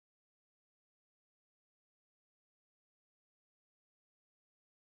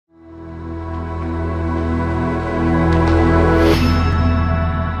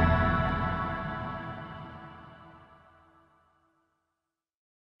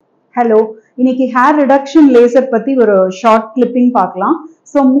Hello, இன்னைக்கு hair reduction laser பத்தி ஒரு short clipping பார்க்கலாம்.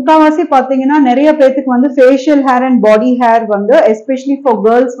 So முக்காவாசி பாத்தீங்கன்னா நிறைய பேருக்கு வந்து facial hair and body hair வந்து especially for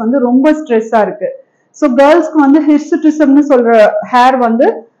girls வந்து ரொம்ப ஸ்ட்ரெஸ்ஸா இருக்கு. So girlsக்கு வந்து hirsutismனு சொல்ற hair வந்து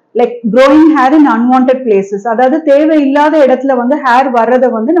like growing hair in unwanted places. அதாவது தேவையில்லாத இடத்துல வந்து hair வர்றத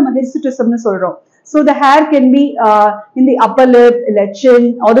வந்து நம்ம hirsutismனு சொல்றோம். So the hair can be in the upper lip, the chin,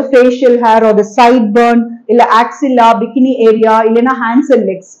 or the facial hair, or the sideburn, illa axilla, bikini area, illana hands and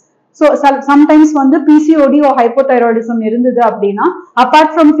legs. So sometimes வந்து PCOD or hypothyroidism இருந்தது அப்படின்னா apart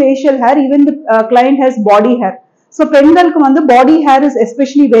from facial hair, even the client has body hair. So பெண்களுக்கு வந்து body hair is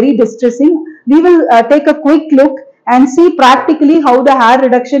especially very distressing. We will take a quick look and see practically how the hair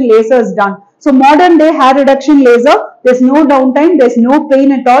reduction laser is done. So modern day hair reduction laser, there's no downtime, there's no pain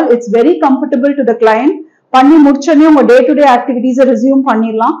at all. It's very comfortable to the client. பண்ணி முடிச்சனே உங்க day to day activities resume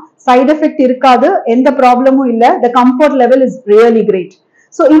பண்ணிடலாம். Side effect இருக்காது, எந்த ப்ராப்ளமும் இல்ல. The comfort level is really great.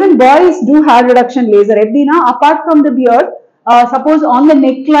 So even boys do hair reduction laser. எப்படின்னா apart from the beard, suppose on the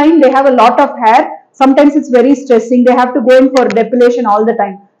neckline they have a lot of hair. Sometimes it's very stressing. They have to go in for depilation all the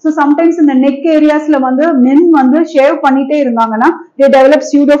time. So sometimes in the neck areas la vandu men vandu shave பண்ணிட்டே இருந்தாங்கன்னா they develop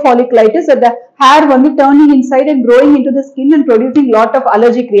pseudo folliculitis, and the hair vandu turning inside and growing into the skin and producing lot of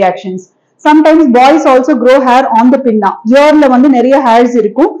allergic reactions. Sometimes boys also grow hair on the pinna. Ear la vandu neriya hairs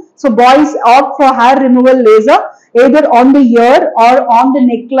irukum. So boys opt for hair removal laser either on the ear or on the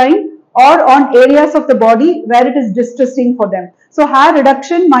neckline or on areas of the body where it is distressing for them. So hair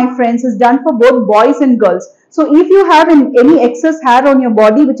reduction, my friends, is done for both boys and girls. So if you have any excess hair on your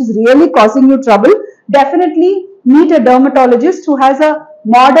body which is really causing you trouble, definitely meet a dermatologist who has a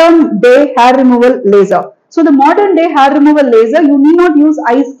modern day hair removal laser. So the modern day hair removal laser, you need not use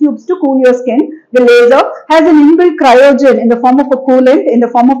ice cubes to cool your skin. The laser has an inbuilt cryogen in the form of a coolant, in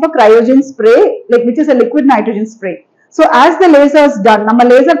the form of a cryogen spray, like which is a liquid nitrogen spray. So as the laser is done, நம்ம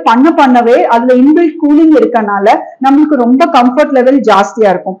laser பண்ணவே அதுல inbuilt cooling இருக்கனால நமக்கு ரொம்ப comfort level ஜாஸ்தியா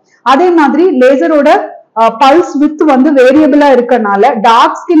இருக்கும். அதே மாதிரி லேசரோட pulse width வந்து வேரியபிளா இருக்கனால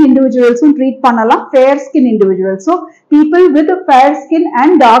dark skin individualsum treat பண்ணலாம், fair skin individuals. So people with a fair skin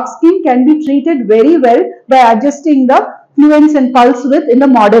and dark skin can be treated very well by adjusting the fluence and pulse width in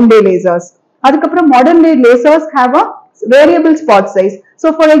the modern day lasers. அதுக்கப்புறம் modern day lasers have a variable spot size. So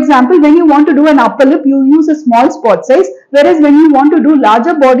for example, when you want to do an upper lip, you use a small spot size, whereas when you want to do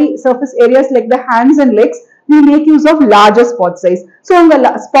larger body surface areas like the hands and legs, we make use of larger spot size. So the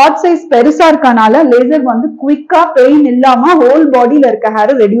spot size பெருசா இருக்கனால laser வந்து quick-ஆ pain இல்லாம whole body ல இருக்க hair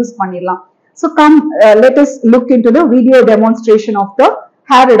reduce பண்ணிடலாம். So come let us look into the video demonstration of the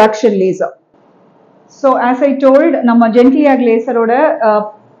hair reduction laser. So as I told, நம்ம gently YAG laser ஓட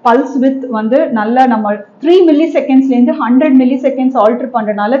pulse width வந்து நல்லா நம்ம 3 milliseconds ல இருந்து 100 milliseconds alter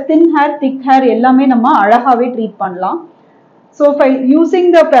பண்றனால thin hair, thick hair எல்லாமே நம்ம அழகாவே ட்ரீட் பண்ணலாம். So by using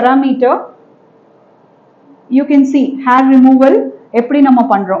the parameter, you can see hair removal எப்படி நம்ம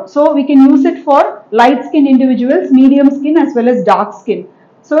பண்றோம். So we can use it for light skin individuals, medium skin as well as dark skin.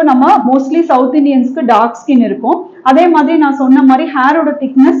 So நம்ம mostly South Indiansக்கு dark skin இருக்கும். அதே மாதிரி நான் சொன்ன மாதிரி hair ஓட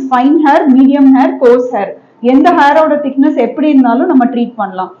thickness fine hair, medium hair, coarse hair, எந்த hair ஓட thickness எப்படி இருந்தாலும் நம்ம ட்ரீட்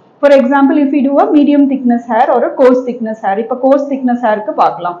பண்ணலாம். For example, if we do a medium thickness hair or a coarse thickness hair, இப்ப coarse thickness hairக்கு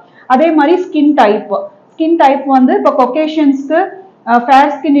பார்க்கலாம். அதே மாதிரி skin type வந்து இப்ப Caucasiansக்கு fair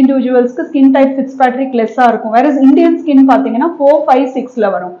skin individualsக்கு skin type Fitzpatrick less-ஆ இருக்கும், whereas Indian skin பாத்தீங்கன்னா 4, 5,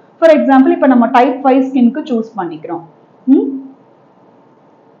 6ல வரும். For example, இப்ப நம்ம type 5 skinக்கு choose பண்ணிக்கிறோம்.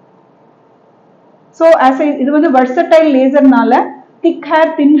 So as இது வந்து versatile laserனால thick hair,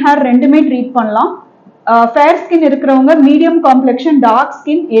 thin hair ரெண்டுமே ட்ரீட் பண்ணலாம். fair skin இருக்கிறவங்க medium complexion, dark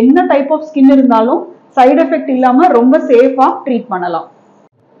skin என்ன type of skin இருந்தாலும் side effect இல்லாம ரொம்ப சேஃபா ட்ரீட் பண்ணலாம்.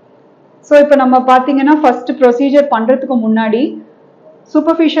 So இப்போ நம்ம பாத்தீங்கன்னா first procedure பண்றதுக்கு முன்னாடி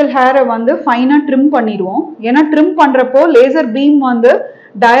superficial hair வந்து ஃபைனா ட்ரிம் பண்ணிடுவோம். ஏன்னா ட்ரிம் பண்றப்போ லேசர் பீம் வந்து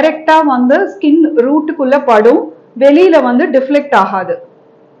டைரக்டா வந்து ஸ்கின் ரூட்டுக்குள்ள படும், வெளியில வந்து டிஃப்ளெக்ட் ஆகாது.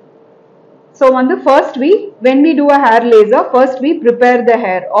 So வந்து first when we do a hair laser, first we prepare the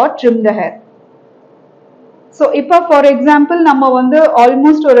hair or trim the hair. So இப்போ for example நம்ம வந்து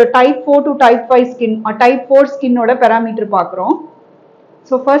almost ஒரு type 4 to type 5 skin or type 4 skin ஓட parameter பார்க்குறோம்.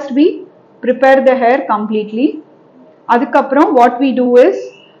 So first we prepare the hair completely. அதுக்கப்புறம் what we do is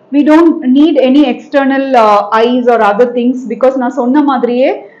we don't need any external eyes or other things, because நான் சொன்ன மாதிரியே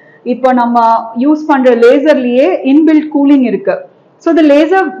இப்போ நம்ம யூஸ் பண்ற லேசர்லயே inbuilt cooling இருக்கு. So the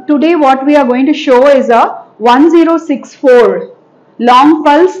laser today what we are going to show is a 1064 long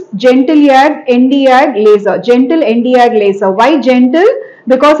pulse gentle YAG ND YAG laser. Gentle ND YAG laser. Why gentle?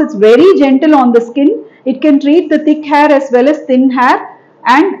 Because it's very gentle on the skin. It can treat the thick hair as well as thin hair,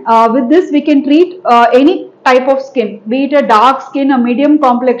 and with this we can treat any type of skin, be it a dark skin, a medium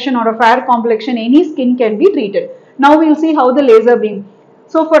complexion or a fair complexion, any skin can be treated. Now we will see how the laser beam.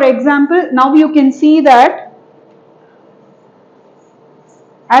 So for example, now you can see that,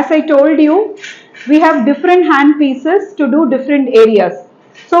 as I told you, we have different hand pieces to do different areas.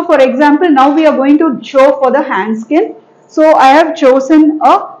 So for example, now we are going to show for the hand skin. So I have chosen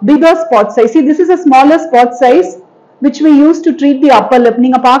a bigger spot size. See, this is a smaller spot size which we use to treat the upper lip.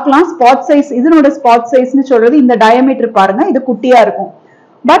 நீங்க பார்க்கலாம் spot size, இதனோட spot size னு சொல்றது இந்த diameter பாருங்க, இது குட்டியா இருக்கும்.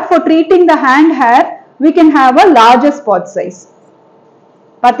 But for treating the hand hair, we can have a larger spot size.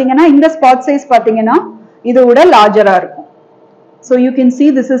 பாத்தீங்கன்னா இந்த spot size பாத்தீங்கன்னா இதோட larger-ஆ இருக்கும். So you can see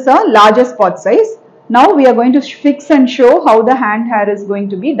this is a larger spot size. Now we are going to fix and show how the hand hair is going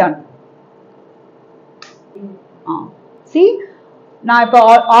to be done. See, now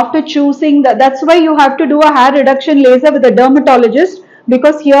after choosing that's why you have to do a hair reduction laser with a dermatologist,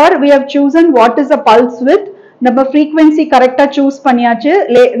 because here we have chosen what is the pulse width, நம்ம frequency correct choose பண்ணியாச்சு,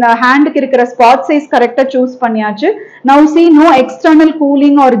 hand க்கு இருக்கிற spot size correct choose பண்ணியாச்சு. Now see, no external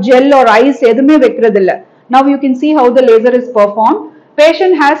cooling or gel or ice எதுமே வைக்கிறது இல்ல. Now you can see how the laser is performed.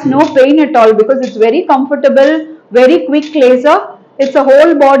 Patient has no pain at all because it's very comfortable, very quick laser. It's a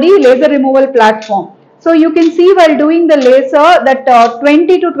whole body laser removal platform. So you can see while doing the laser that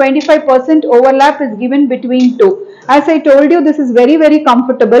 20 to 25% overlap is given between two. As I told you, this is very, very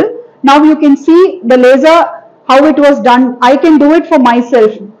comfortable. Now you can see the laser, how it was done. I can do it for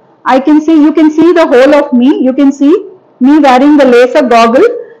myself. You can see the whole of me. You can see me wearing the laser goggle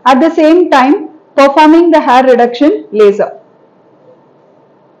at the same time performing the hair reduction laser.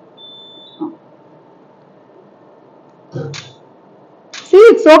 See,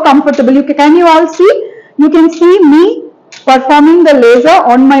 it's so comfortable. Can you all see? You can see me performing the laser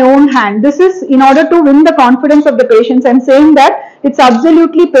on my own hand. This is in order to win the confidence of the patients. I'm saying that it's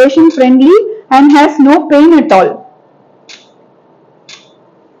absolutely patient friendly and has no pain at all.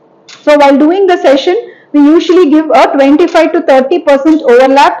 So while doing the session, we usually give a 25 to 30%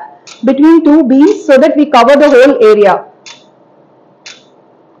 overlap between two beams so that we cover the whole area.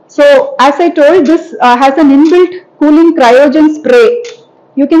 So as I told, this has an inbuilt cooling cryogen spray.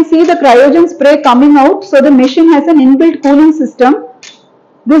 You can see the cryogen spray coming out. So the machine has an inbuilt cooling system.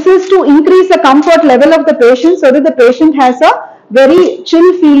 This is to increase the comfort level of the patient so that the patient has a very chill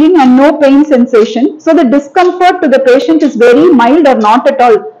feeling and no pain sensation. So the discomfort to the patient is very mild or not at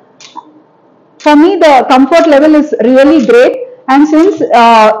all. For me, the comfort level is really great. And since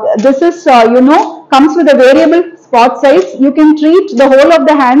this is, comes with a variable spot size, you can treat the whole of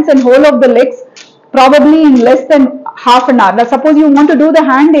the hands and whole of the legs probably in less than half an hour. Now, suppose you want to do the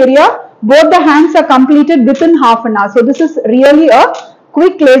hand area, both the hands are completed within half an hour. So this is really a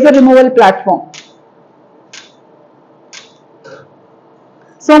quick laser removal platform.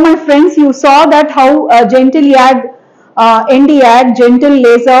 So my friends, you saw that how gentle YAG, ND YAG, gentle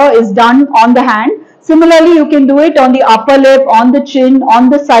laser is done on the hand. Similarly, you can do it on the upper lip, on the chin, on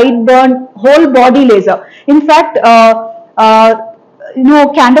the sideburn, whole body laser. In fact,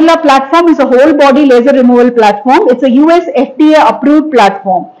 Candela platform is a whole body laser removal platform. It's a US FDA approved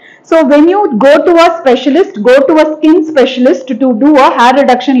platform. So when you go to a specialist, go to a skin specialist to do a hair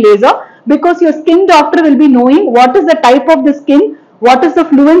reduction laser, because your skin doctor will be knowing what is the type of the skin, what is the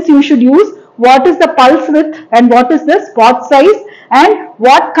fluence you should use, what is the pulse width and what is the spot size, and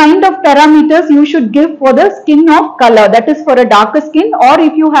what kind of parameters you should give for the skin of color, that is for a darker skin, or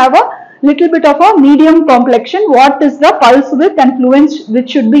if you have a little bit of a medium complexion, what is the pulse width and fluence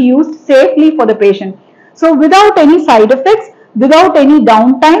which should be used safely for the patient. So without any side effects, without any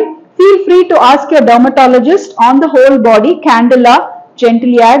downtime, feel free to ask your dermatologist on the whole body Candela, gentle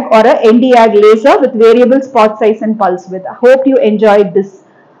YAG or a ND YAG laser with variable spot size and pulse width. I hope you enjoyed this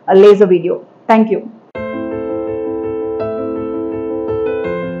laser video. Thank you.